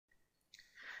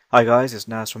Hi guys, it's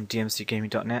Naz from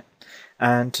dmcgaming.net,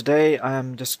 and today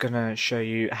I'm just going to show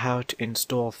you how to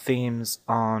install themes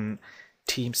on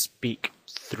TeamSpeak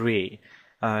 3.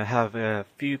 I have a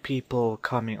few people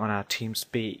coming on our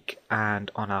TeamSpeak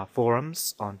and on our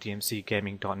forums on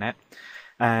dmcgaming.net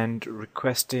and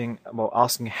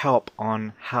asking help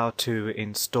on how to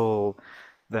install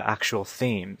the actual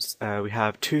themes. We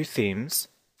have two themes.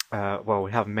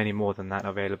 We have many more than that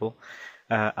available.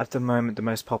 At the moment, the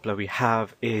most popular we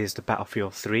have is the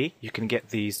Battlefield 3. You can get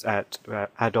these at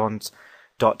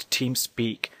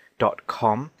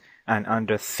addons.teamspeak.com and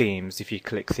under themes, if you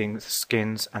click things,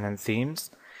 skins and then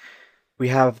themes. We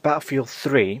have Battlefield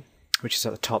 3, which is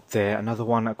at the top there. Another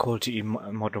one, Call of Duty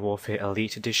Modern Warfare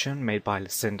Elite Edition, made by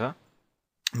Lucinda,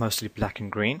 mostly black and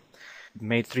green.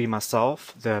 Made 3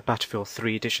 myself. The Battlefield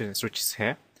 3 edition which is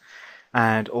here.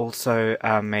 And also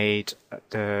made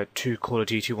the 2 Call of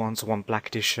Duty ones, one black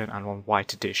edition and one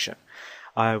white edition.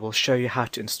 I will show you how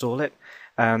to install it.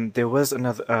 There was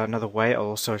another way. I'll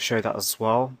also show that as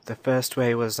well. The first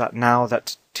way was that now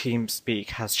that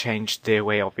TeamSpeak has changed their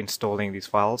way of installing these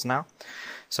files now.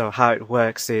 So how it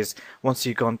works is, once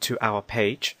you've gone to our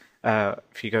page,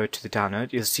 if you go to the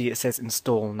download, you'll see it says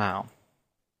install now.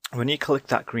 When you click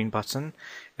that green button,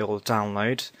 it will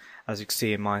download. As you can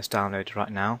see, mine's downloaded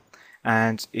right now.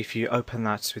 And if you open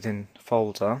that within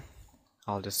folder,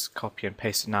 I'll just copy and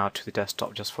paste it now to the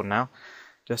desktop just for now,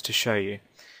 just to show you.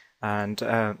 And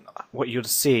what you'll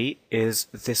see is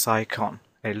this icon.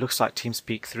 It looks like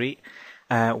TeamSpeak 3.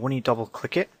 When you double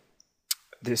click it,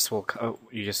 this will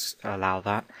you just allow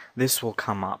that. This will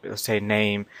come up. It'll say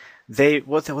name.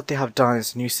 What they have done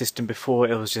is a new system. Before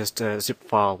it was just a zip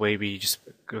file where we just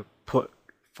put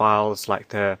files like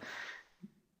the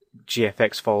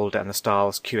GFX folder and the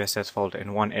styles QSS folder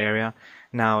in one area.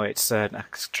 Now it's an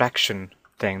extraction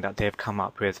thing that they've come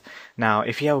up with. Now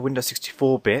if you have a Windows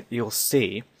 64-bit, you'll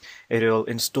see it'll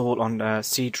install on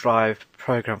C drive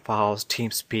program files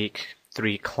TeamSpeak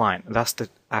 3 client. That's the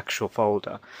actual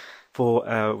folder.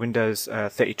 For Windows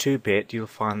 32-bit, you'll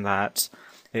find that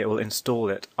it will install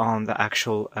it on the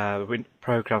actual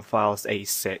program files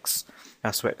A6.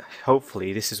 That's where,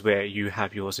 hopefully, this is where you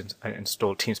have yours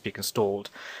installed, TeamSpeak installed.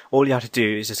 All you have to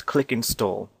do is just click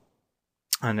install,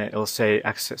 and it will say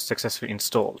successfully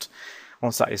installed.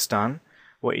 Once that is done,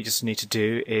 what you just need to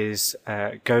do is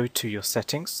go to your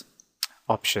settings,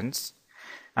 options,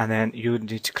 and then you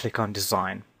need to click on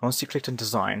design. Once you click on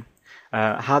design,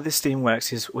 how this theme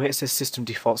works is where it says system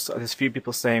defaults. So there's a few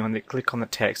people saying when they click on the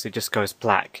text it just goes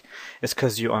black. It's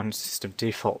because you're on system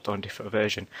default or on a different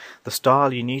version. The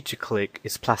style you need to click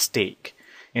is plastic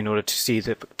in order to see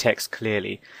the text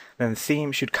clearly. Then the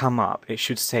theme should come up. It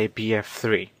should say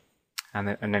BF3.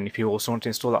 And then if you also want to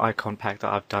install the icon pack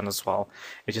that I've done as well,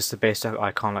 it's just the basic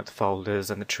icon like the folders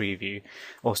and the tree view.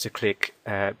 Also click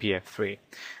BF3.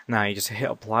 Now you just hit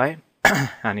apply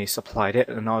and it's applied it,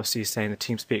 and obviously saying the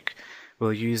TeamSpeak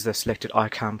will use the selected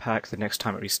icon pack the next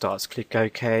time it restarts. Click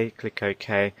OK,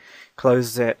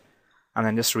 close it, and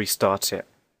then just restart it.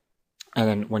 And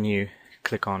then when you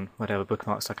click on whatever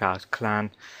bookmarks like our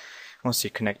clan, once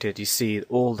you're connected, you see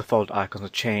all the folder icons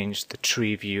have changed, the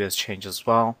tree view has changed as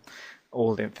well,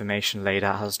 all the information laid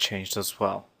out has changed as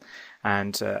well,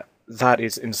 and that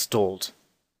is installed.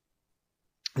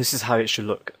 This is how it should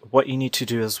look. What you need to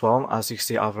do as well, as you can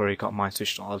see, I've already got mine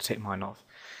switched on. I'll take mine off.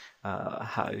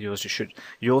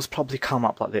 Yours probably come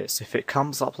up like this. If it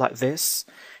comes up like this,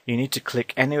 you need to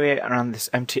click anywhere around this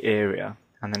empty area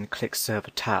and then click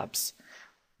server tabs.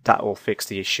 That will fix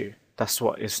the issue. That's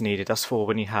what is needed. That's for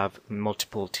when you have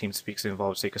multiple TeamSpeaks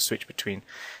involved, so you can switch between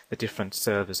the different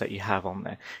servers that you have on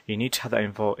there. You need to have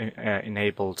that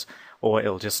enabled, or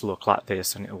it'll just look like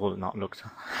this and it will not look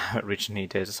originally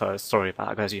did. So sorry about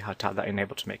that, guys. You have to have that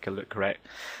enabled to make it look correct.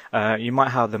 You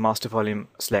might have the master volume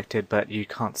selected, but you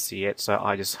can't see it, so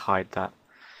I just hide that.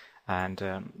 And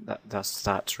that's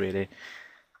that really.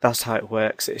 That's how it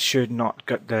works. It should not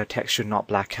the text should not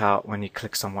black out when you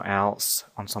click somewhere else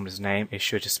on somebody's name. It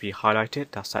should just be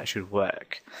highlighted. That's how it should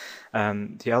work.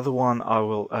 The other one, I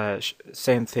will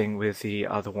same thing with the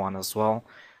other one as well.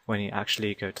 When you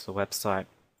actually go to the website,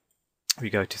 we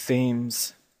go to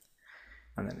themes,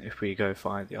 and then if we go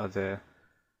find the other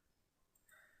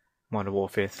Modern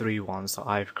Warfare 3 ones that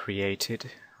I've created,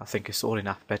 I think it's all in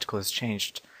alphabetical. It's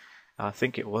changed. I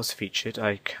think it was featured.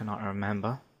 I cannot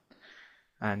remember.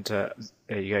 And there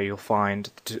you go, you'll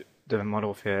find the Modern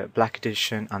Warfare Black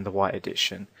Edition and the White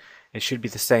Edition. It should be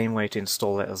the same way to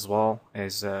install it as well,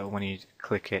 as when you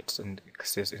click it and it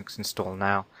says install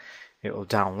now, it will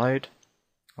download.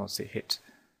 Once it hit,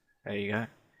 there you go.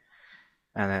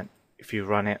 And then if you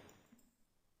run it,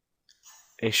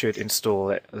 it should install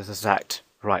it at the exact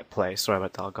right place. Sorry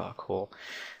about that, I got a call.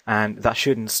 And that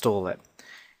should install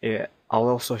it. I'll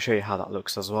also show you how that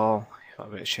looks as well. If I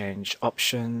were to change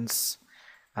options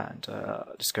and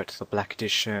just go to the black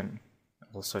edition,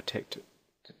 also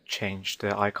change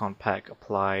the icon pack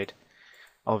applied.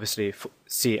 Obviously,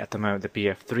 see at the moment the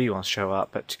BF3 ones show up,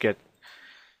 but to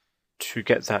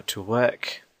get that to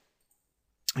work,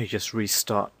 you just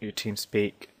restart your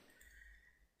TeamSpeak,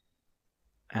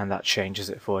 and that changes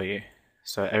it for you.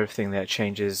 So everything there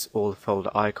changes, all the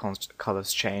folder icons,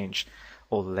 colors change,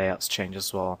 all the layouts change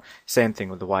as well. Same thing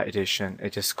with the white edition.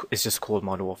 It's just called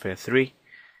Modern Warfare 3.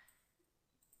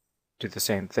 Do the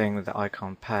same thing with the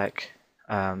icon pack.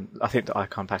 I think the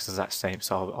icon pack's the exact same,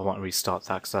 so I won't restart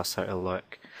that because that's how it'll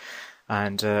look.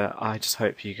 And I just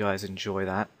hope you guys enjoy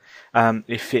that.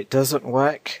 If it doesn't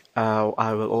work,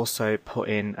 I will also put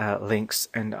in links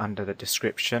under the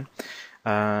description.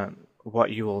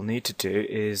 What you will need to do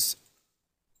is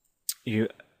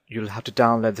you'll have to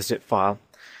download the zip file.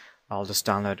 I'll just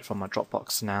download it from my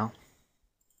Dropbox now,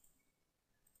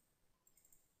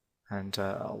 and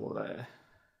I will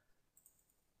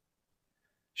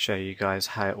show you guys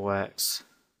how it works.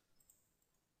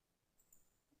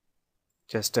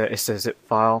 Just it's a zip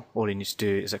file. All you need to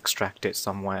do is extract it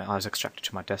somewhere. I just extract it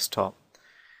to my desktop.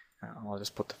 I'll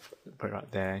just put it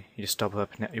right there. You just double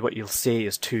open it. What you'll see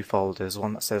is two folders.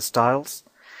 One that says styles,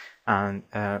 and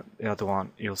the other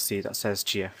one you'll see that says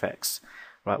GFX.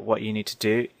 Right. What you need to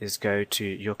do is go to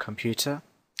your computer,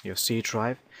 your C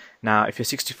drive. Now, if you're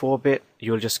 64-bit,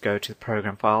 you'll just go to the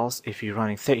program files. If you're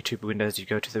running 32-bit Windows, you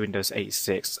go to the Windows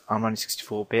 86. I'm running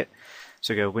 64-bit,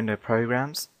 so go Window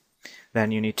Programs.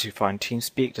 Then you need to find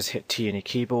TeamSpeak. Just hit T on your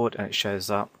keyboard and it shows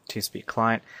up TeamSpeak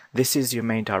client. This is your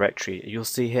main directory. You'll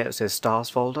see here it says stars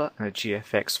folder and a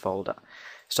GFX folder.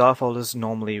 Star folders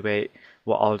normally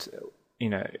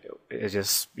it's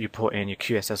just you put in your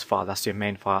QSS file. That's your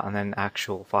main file, and then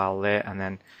actual file there, and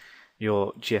then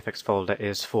your GFX folder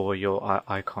is for your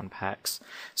icon packs.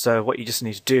 So what you just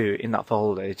need to do in that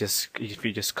folder is if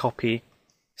you just copy,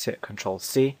 hit Control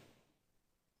C.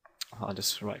 I'll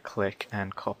just right click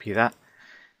and copy that,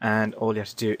 and all you have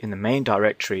to do in the main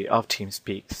directory of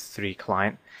TeamSpeak 3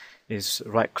 client is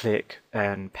right click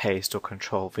and paste, or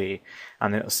Control V,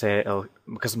 and then it'll say,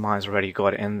 because mine's already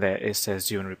got it in there, it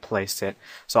says you want to replace it.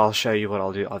 So I'll show you what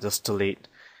I'll do. I'll just delete,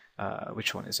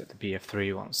 which one is it, the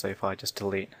BF3 one. So if I just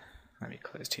delete, let me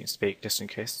close TeamSpeak just in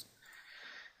case,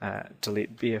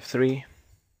 delete BF3,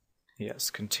 yes,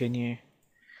 continue.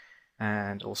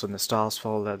 And also in the styles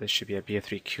folder there should be a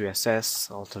BF3 QSS.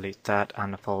 I'll delete that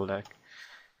and the folder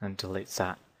and delete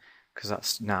that because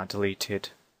that's now deleted.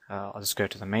 I'll just go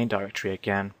to the main directory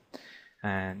again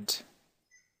and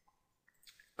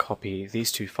copy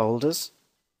these two folders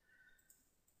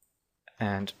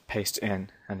and paste in,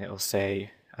 and it will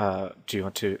say do you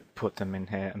want to put them in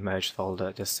here, a merged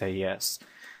folder. Just say yes,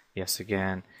 yes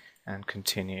again, and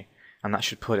continue, and that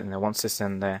should put it in there. Once it's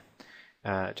in there,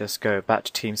 just go back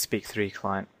to TeamSpeak 3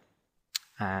 client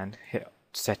and hit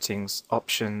settings,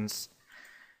 options,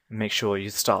 make sure you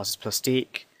start as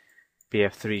plastique.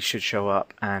 BF3 should show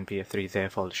up, and BF3 there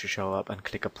folder should show up, and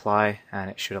click apply, and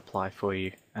it should apply for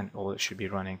you, and all it should be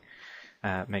running.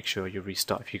 Make sure you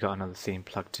restart if you got another theme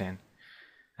plugged in,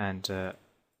 and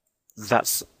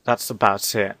that's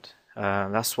about it.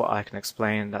 That's what I can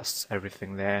explain. That's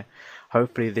everything there.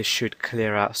 Hopefully this should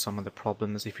clear out some of the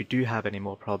problems. If you do have any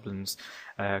more problems,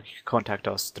 you can contact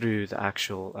us through the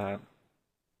actual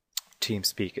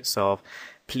TeamSpeak itself.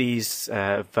 Please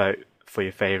vote for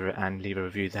your favorite and leave a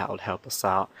review. That will help us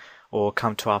out, or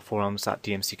come to our forums at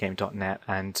dmcgame.net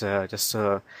and just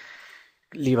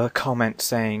leave a comment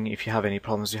saying if you have any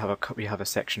problems. We have a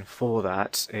section for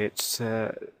that. It's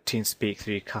TeamSpeak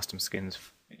 3 custom skins.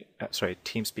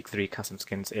 TeamSpeak 3 custom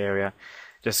skins area.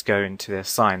 Just go into there,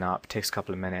 sign up. It takes a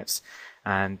couple of minutes,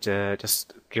 and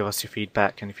just give us your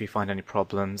feedback. And if you find any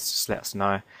problems, just let us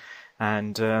know.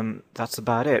 And that's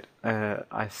about it.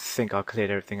 I think I've cleared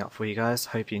everything up for you guys.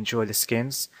 Hope you enjoy the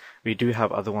skins. We do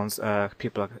have other ones.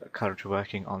 People are currently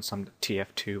working on some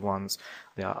TF2 ones.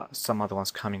 There are some other ones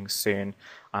coming soon.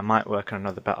 I might work on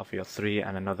another Battlefield 3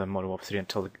 and another Modern Warfare 3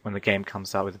 until when the game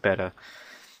comes out with better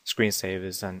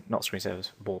screensavers, and not screensavers,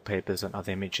 wallpapers and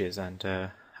other images. And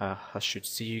I should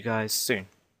see you guys soon.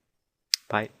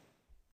 Bye.